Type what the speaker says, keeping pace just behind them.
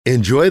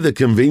Enjoy the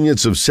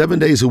convenience of 7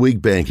 days a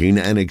week banking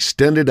and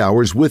extended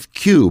hours with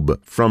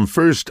Cube from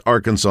First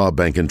Arkansas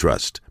Bank and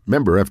Trust.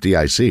 Member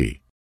FDIC.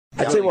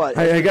 I tell you what.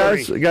 Hey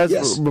guys,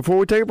 yes. Before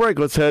we take a break,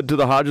 let's head to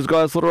the Hodges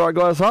Glass Little Rock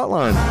Glass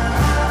Hotline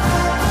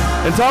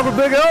and talk with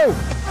Big O.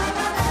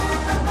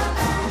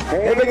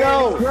 Hey, Big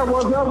O.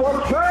 What's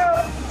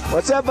up?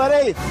 What's up,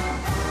 buddy?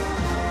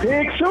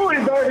 Big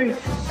shooting, baby.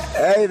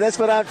 Hey, that's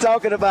what I'm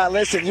talking about.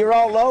 Listen, you're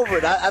all over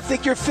it. I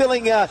think you're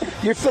feeling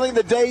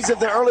the days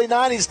of the early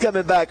 '90s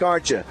coming back,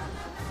 aren't you?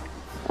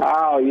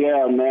 Oh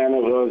yeah, man,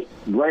 it was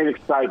great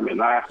excitement.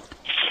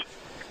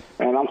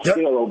 And I'm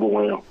still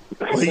overwhelmed.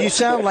 Well, you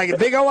sound like it.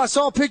 Big O, I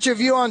saw a picture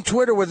of you on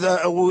Twitter with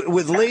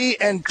Lee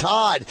and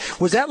Todd.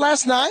 Was that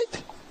last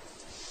night?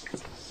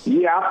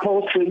 Yeah, I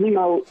posted,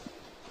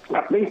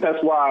 I think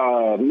that's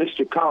why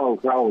Mr.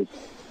 Collins, I was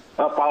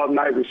up all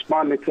night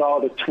responding to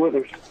all the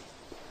Twitters.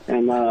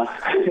 And, hell,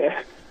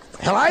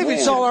 I even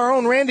saw our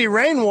own Randy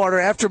Rainwater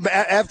after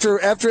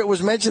it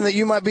was mentioned that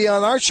you might be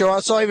on our show.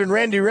 I saw even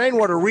Randy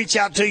Rainwater reach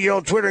out to you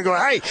on Twitter and go,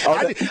 "Hey,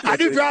 I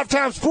do Drive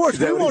Time Sports.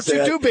 We want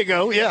you to, Big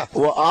O." Yeah.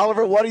 Well,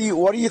 Oliver, what do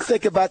you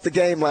think about the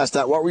game last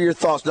night? What were your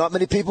thoughts? Not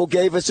many people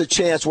gave us a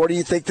chance. What do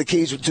you think the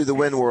keys to the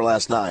win were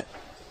last night?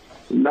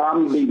 No,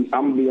 I'm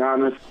gonna be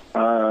honest.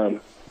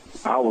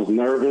 I was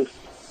nervous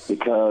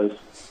because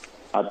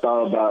I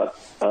thought about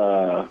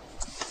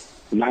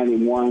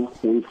 91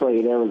 when we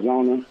played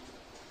Arizona,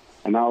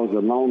 and I was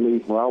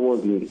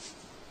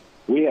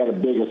we had a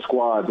bigger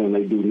squad than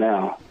they do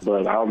now,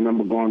 but I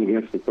remember going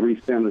against the three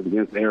centers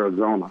against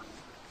Arizona,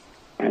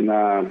 and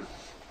I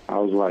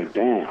was like,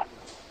 damn,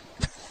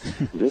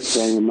 this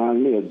game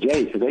reminds me of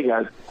Jay, so they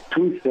got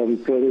two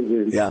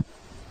 7-footers, and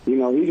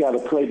he got to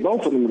play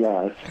both of them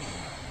guys.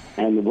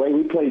 And the way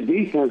we played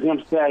defense,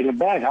 him sagging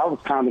back, I was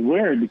kind of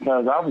worried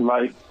because I was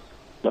like,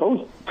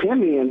 those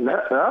Timmy and the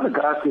other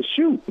guys can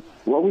shoot.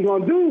 What are we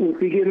going to do if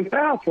he get in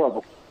foul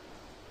trouble?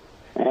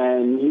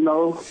 And,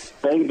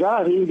 thank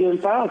God he didn't get in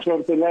foul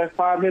trouble for the last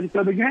 5 minutes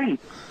of the game.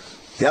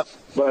 Yep.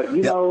 But,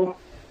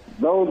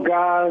 those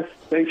guys,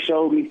 they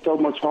showed me so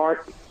much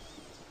heart.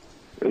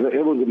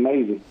 It was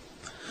amazing.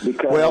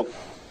 Because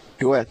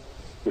go ahead.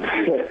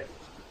 It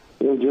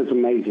was just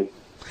amazing.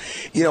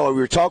 We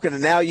were talking,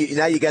 and now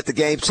you got the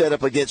game set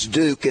up against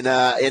Duke, and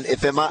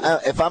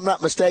if I'm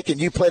not mistaken,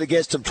 you played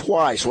against them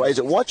twice, right? Is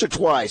it once or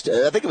twice?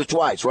 I think it was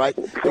twice, right?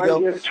 Played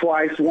against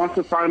twice. Once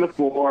the Final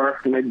Four,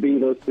 and they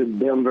beat us in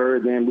Denver.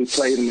 Then we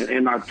played them at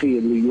NIT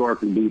in New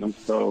York and beat them.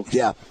 So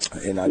yeah,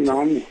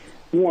 I'm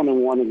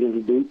 1-1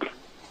 against Duke.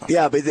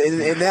 Yeah, but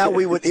and now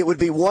it would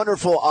be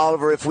wonderful,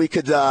 Oliver, if we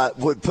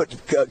would put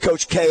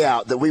Coach K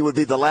out, that we would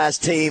be the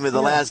last team in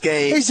the last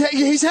game.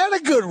 He's had a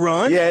good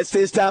run. Yeah,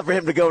 it's time for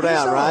him to go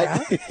down,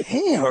 right? Yeah,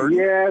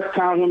 it's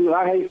time for him.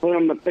 I hate for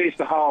him to face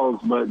the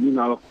Hogs, but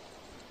we're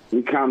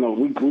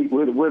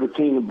the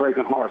team of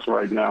breaking hearts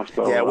right now.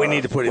 So yeah, we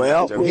need to put him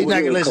out there. He's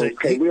not going to listen.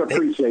 We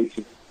appreciate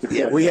you.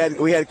 Yeah, we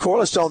had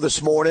Corliss on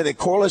this morning, and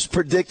Corliss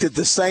predicted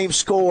the same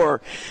score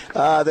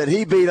that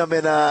he beat them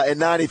in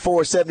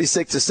 94,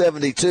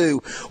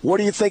 76-72. What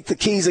do you think the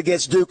keys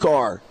against Duke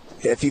are?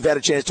 If you've had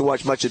a chance to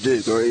watch much of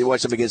Duke, or you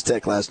watched them against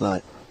Tech last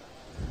night.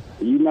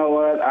 You know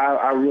what?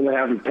 I really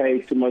haven't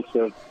paid too much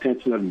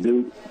attention to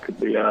Duke.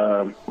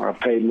 I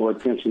paid more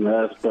attention to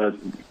us, but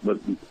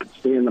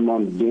seeing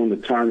them doing the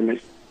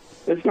tournament,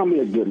 it's going to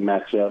be a good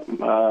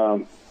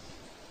matchup.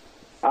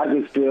 I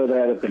just feel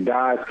that if the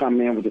guys come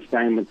in with the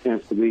same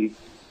intensity,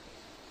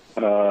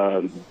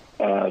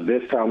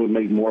 this time we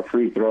make more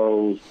free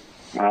throws.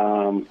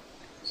 Don't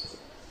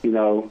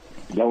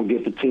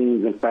get the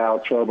teams in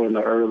foul trouble in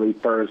the early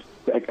first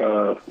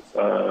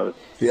 11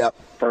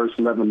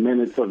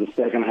 minutes of the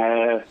second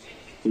half.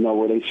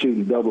 Where they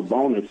shoot double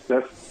bonus.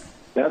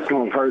 That's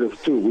going to hurt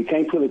us too. We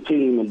can't put a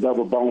team in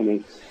double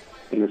bonus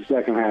in the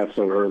second half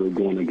so early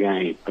during the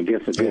game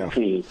against a good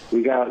team.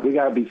 We got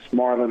to be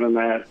smarter than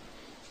that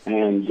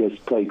and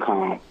just play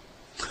calm.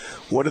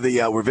 We're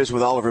visiting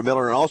with Oliver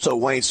Miller and also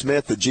Wayne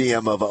Smith, the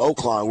GM of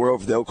Oaklawn. We're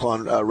over the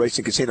Oaklawn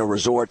Racing Casino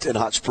Resort in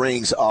Hot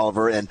Springs,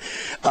 Oliver. And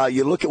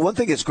you look at one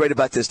thing that's great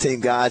about this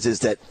team, guys,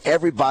 is that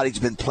everybody's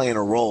been playing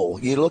a role.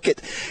 You look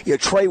at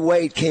Trey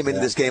Wade came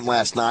into this game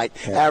last night,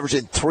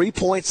 averaging 3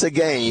 points a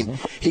game.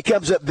 Mm-hmm. He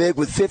comes up big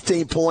with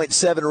 15 points,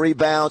 7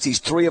 rebounds. He's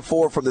 3 of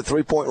 4 from the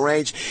 3-point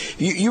range.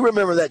 You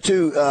remember that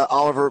too,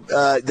 Oliver,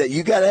 that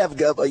you got to have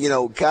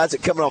guys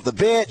that coming off the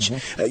bench,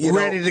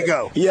 ready to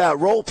go. Yeah,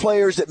 role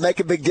players that make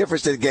a big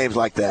difference in games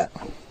like that.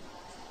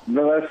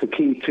 No, that's the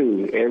key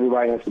too.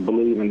 Everybody has to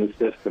believe in the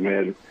system,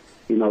 and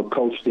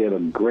Coach did a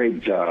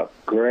great job,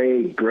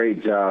 great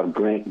job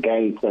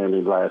game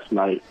planning last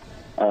night.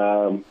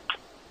 I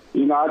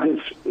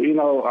just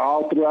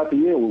all throughout the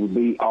year we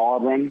beat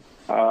Auburn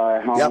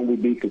at home, we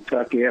beat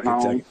Kentucky at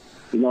home.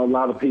 A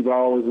lot of people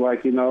are always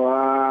like, they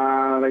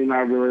not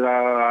really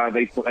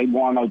they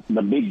won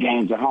the big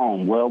games at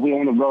home. Well, we're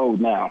on the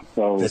road now,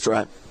 so that's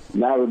right.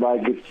 Now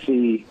everybody gets to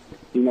see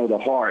the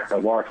heart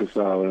of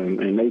Arkansas,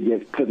 and they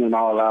just putting it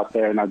all out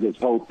there, and I just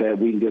hope that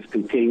we can just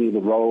continue to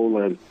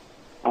roll, and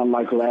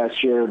unlike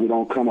last year, we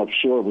don't come up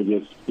short. We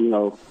just,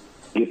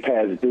 get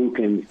past Duke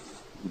and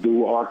do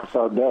what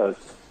Arkansas does.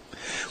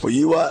 Well,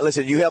 you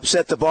listen. You helped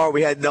set the bar.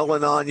 We had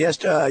Nolan on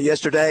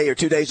yesterday or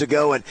 2 days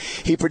ago, and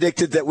he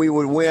predicted that we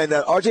would win.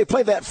 RJ,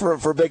 play that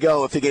for Big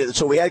O if you get it.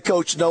 So we had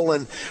Coach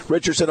Nolan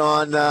Richardson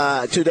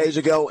on 2 days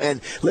ago,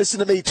 and listen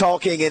to me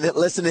talking and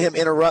listen to him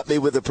interrupt me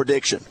with a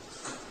prediction.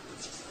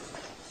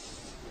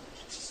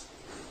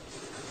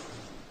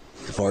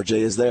 If RJ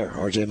is there,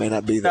 RJ may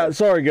not be there.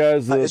 Sorry,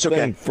 guys. The it's thing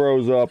okay.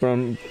 froze up,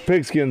 and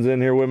Pigskin's in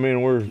here with me,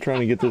 and we're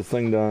trying to get this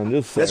thing done.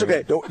 That's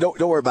okay. Don't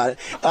worry about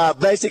it.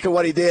 Basically,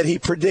 what he did, he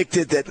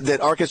predicted that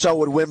Arkansas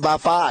would win by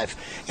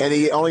 5, and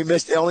he only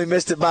missed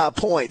it by a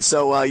point.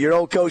 So your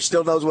old coach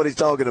still knows what he's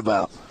talking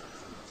about.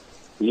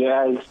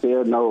 Yeah, he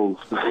still knows.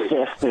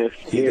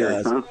 He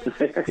does.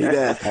 He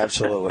does.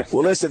 Absolutely.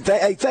 Well, listen,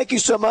 thank you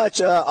so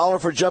much, Oliver,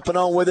 for jumping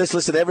on with us.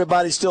 Listen,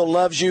 everybody still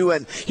loves you,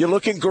 and you're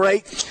looking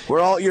great.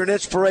 You're an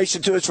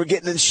inspiration to us for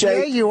getting in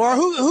shape. Yeah, you are.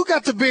 Who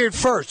got the beard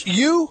first,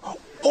 you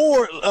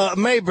or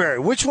Mayberry?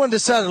 Which one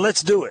decided,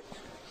 let's do it?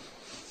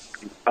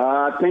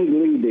 I think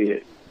Lee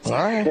did. All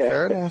right,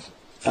 fair enough.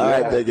 All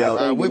right, Big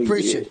O. We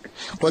appreciate it.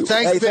 Well,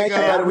 thanks, Big O.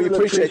 Everybody. We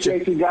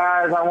appreciate you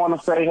guys. I want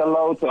to say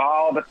hello to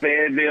all the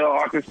Fayetteville,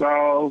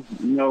 Arkansas,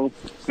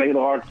 state of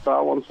Arkansas. I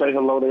want to say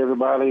hello to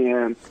everybody,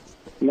 and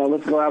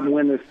let's go out and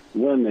win this.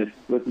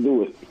 Let's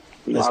do it.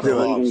 Let's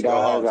do it,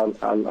 guys.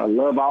 I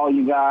love all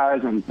you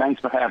guys, and thanks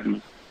for having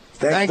me.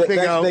 Thanks,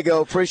 Big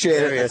O.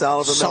 Appreciate it. It's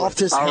Oliver Miller.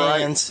 Softest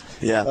hands.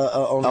 Yeah.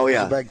 On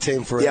the back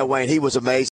team for Wayne. He was amazing.